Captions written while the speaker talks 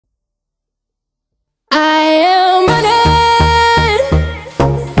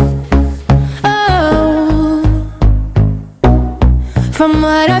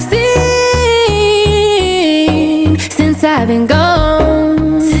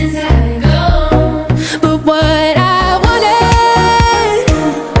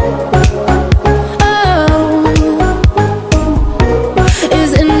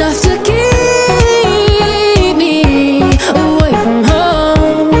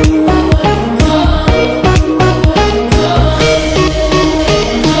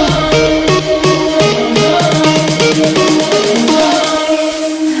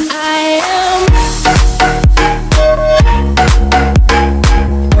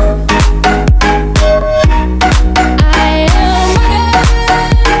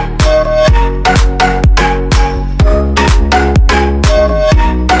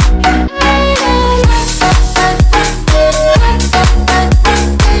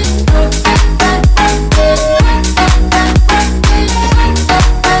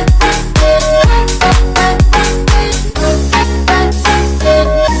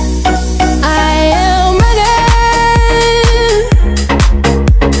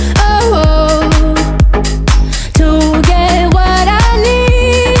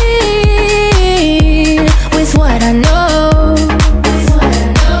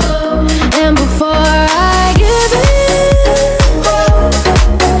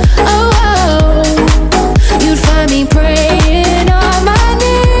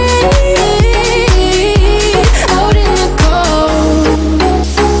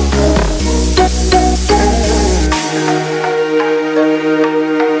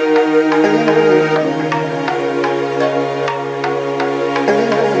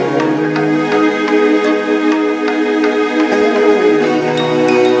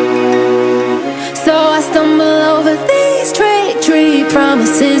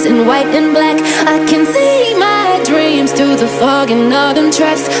faces in white and black. I can see my dreams through the fog and all them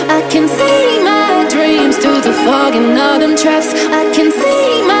traps. I can see my dreams through the fog and all them traps. I can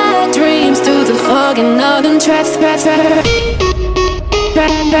see my dreams through the fog and all them traps. Traps, traps,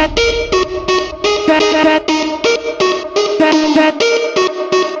 traps, traps, traps, traps, traps, traps,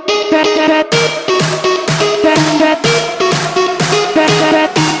 traps, traps.